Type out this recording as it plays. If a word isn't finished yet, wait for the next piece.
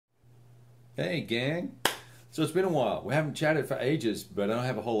Hey, gang. So it's been a while. We haven't chatted for ages, but I don't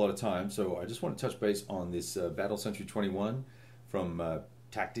have a whole lot of time. So I just want to touch base on this Battle Century 21 from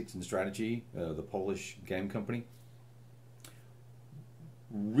Tactics and Strategy, the Polish game company.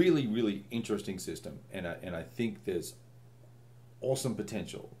 Really, really interesting system, and I think there's awesome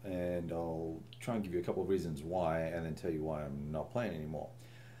potential. And I'll try and give you a couple of reasons why, and then tell you why I'm not playing anymore.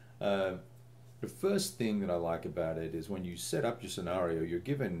 Uh, the first thing that I like about it is when you set up your scenario, you're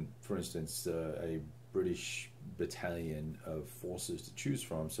given, for instance, a British battalion of forces to choose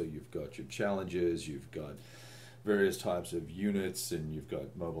from. So you've got your challengers, you've got various types of units, and you've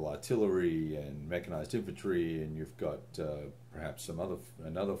got mobile artillery and mechanized infantry, and you've got perhaps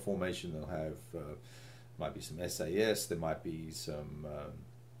another formation. They'll have might be some SAS, there might be some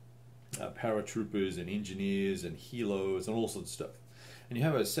paratroopers and engineers and helos and all sorts of stuff. And you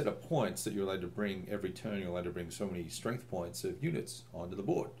have a set of points that you're allowed to bring every turn. You're allowed to bring so many strength points of units onto the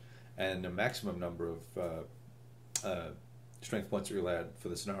board, and a maximum number of strength points that you're allowed for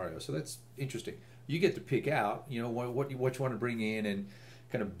the scenario. So that's interesting. You get to pick out, what you want to bring in, and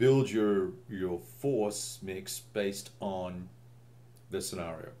kind of build your force mix based on the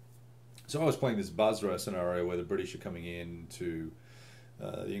scenario. So I was playing this Basra scenario where the British are coming in to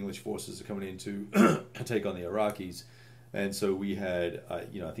the English forces are coming in to take on the Iraqis, and so we had, I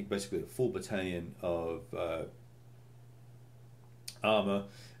think basically a full battalion of armor,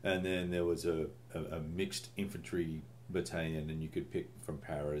 and then there was a mixed infantry battalion, and you could pick from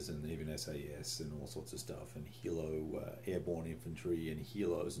paras and even SAS and all sorts of stuff, and helo airborne infantry and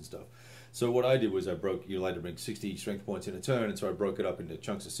helos and stuff. So what I did was you're allowed to bring 60 strength points in a turn, and so I broke it up into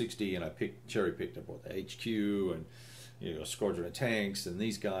chunks of 60, and I cherry picked. I brought the HQ and a squadron of tanks and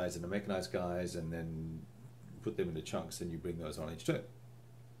these guys and the mechanized guys, and then put them into chunks, and you bring those on each turn.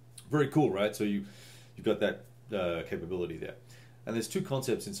 Very cool, right? So you've got that capability there. And there's two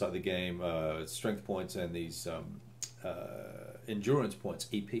concepts inside the game: strength points and these endurance points,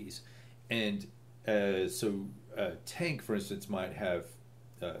 EPs. And so a tank, for instance, might have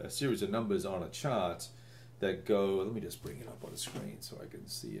a series of numbers on a chart that go. Let me just bring it up on the screen so I can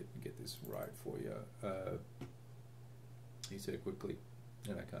see it and get this right for you. He said quickly,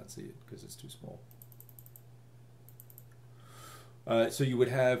 and I can't see it because it's too small. So you would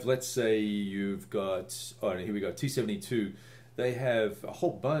have, let's say you've got, here we go, T-72. They have a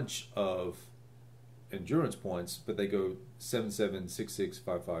whole bunch of endurance points, but they go 7, 7, 6, 6,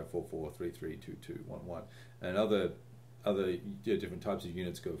 5, 5, 4, 4, 3, 3, 2, 2, 1, 1. And other different types of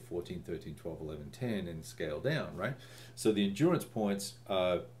units go 14, 13, 12, 11, 10 and scale down, right? So the endurance points,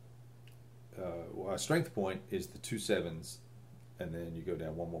 our strength point is the 2 7s, and then you go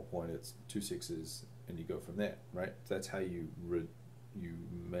down one more point, it's 2 6s, and you go from there, right? That's how you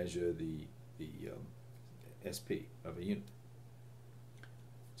measure the SP of a unit.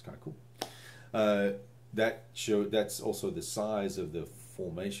 It's kind of cool. That's also the size of the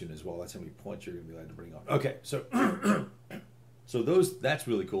formation as well. That's how many points you're going to be allowed to bring on. Okay, so that's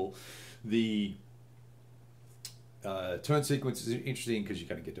really cool. The turn sequence is interesting because you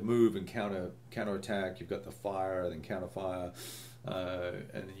kind of get to move and counter attack. You've got the fire, then counter fire, and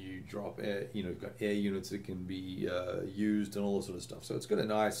then you drop air. You've got air units that can be used and all this sort of stuff. So it's got a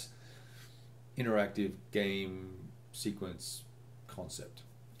nice interactive game sequence concept.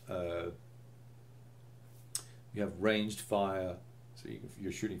 You have ranged fire, so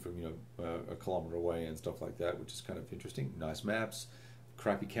you're shooting from a kilometer away and stuff like that, which is kind of interesting. Nice maps,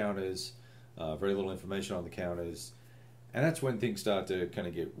 crappy counters, very little information on the counters, and that's when things start to kind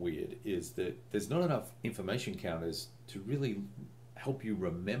of get weird. Is that there's not enough information counters to really help you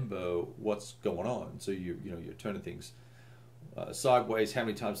remember what's going on. So you're turning things sideways. How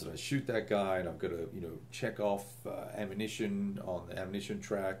many times did I shoot that guy? And I've got to check off ammunition on the ammunition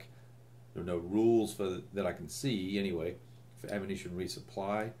track. There are no rules that I can see anyway for ammunition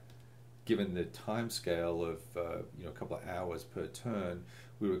resupply. Given the time scale of a couple of hours per turn,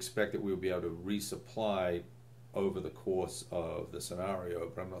 we would expect that we would be able to resupply over the course of the scenario,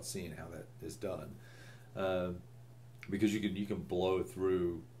 but I'm not seeing how that is done, because you can blow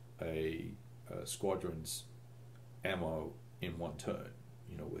through a squadron's ammo in one turn.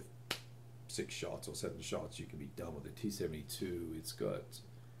 With 6 shots or 7 shots, you can be done with a T-72. It's got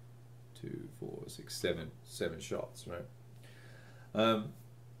 2, 4, 6, 7 shots, right?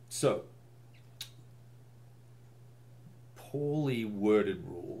 So poorly worded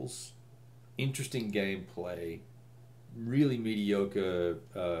rules, interesting gameplay, really mediocre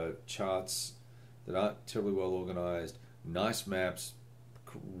charts that aren't terribly well organized, nice maps,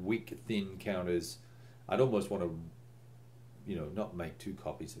 weak, thin counters. I'd almost want to, not buy 2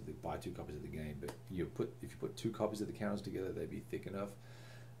 copies of the game, but if you put 2 copies of the counters together, they'd be thick enough.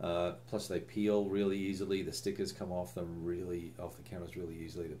 Plus they peel really easily. The stickers come off them off the counters really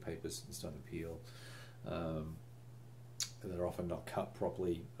easily. The paper's starting to peel. They're often not cut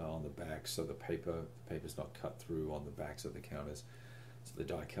properly on the back, so the paper's not cut through on the backs of the counters. So the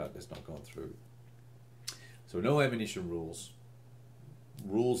die cut has not gone through. So no ammunition rules.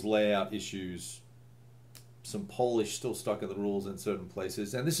 Rules layout issues. Some polish still stuck in the rules in certain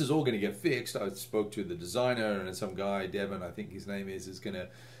places, and this is all going to get fixed. I spoke to the designer, and some guy, Devin, I think his name is going to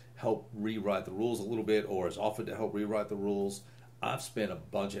help rewrite the rules a little bit, or has offered to help rewrite the rules. I've spent a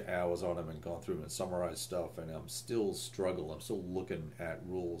bunch of hours on them and gone through them and summarized stuff, and I'm still struggling. I'm still looking at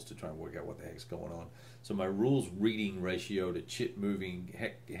rules to try and work out what the heck's going on. So my rules reading ratio to chip moving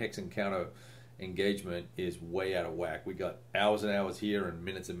hex and counter engagement is way out of whack. We got hours and hours here and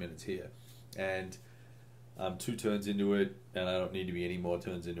minutes here, and I'm 2 turns into it, and I don't need to be any more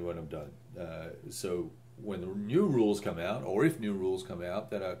turns into it. I'm done. So when the new rules come out, or if new rules come out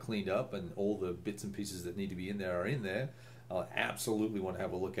that are cleaned up and all the bits and pieces that need to be in there are in there, I'll absolutely want to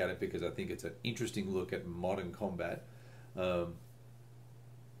have a look at it, because I think it's an interesting look at modern combat.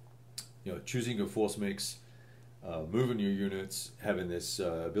 Choosing your force mix, moving your units, having this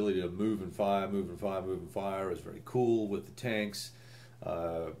ability to move and fire is very cool with the tanks.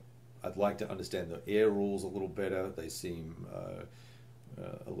 I'd like to understand the air rules a little better. They seem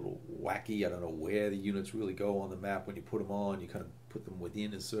a little wacky. I don't know where the units really go on the map. When you put them on, you kind of put them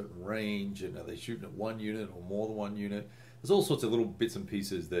within a certain range, and are they shooting at one unit or more than one unit? There's all sorts of little bits and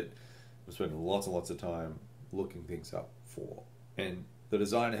pieces that I'm spending lots and lots of time looking things up for. And the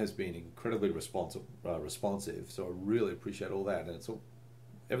designer has been incredibly responsive, so I really appreciate all that. And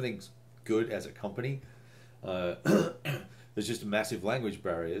everything's good as a company. There's just massive language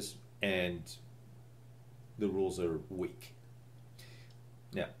barriers, and the rules are weak.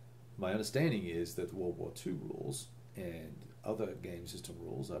 Now, my understanding is that the World War II rules and other game system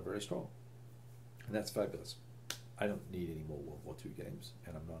rules are very strong, and that's fabulous. I don't need any more World War II games,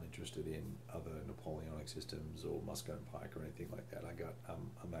 and I'm not interested in other Napoleonic systems or Musco and Pike or anything like that.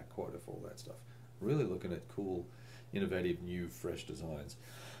 I'm at quota for all that stuff. Really looking at cool, innovative, new, fresh designs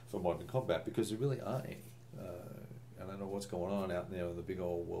for modern combat, because there really aren't any. I don't know what's going on out there on the big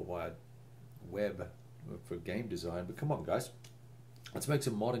old worldwide web for game design, but come on, guys. Let's make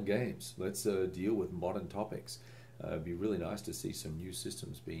some modern games. Let's deal with modern topics. It'd be really nice to see some new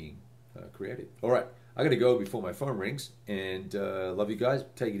systems being created. All right, I got to go before my phone rings, and love you guys.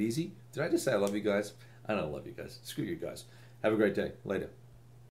 Take it easy. Did I just say I love you guys? I don't love you guys. Screw you guys. Have a great day. Later.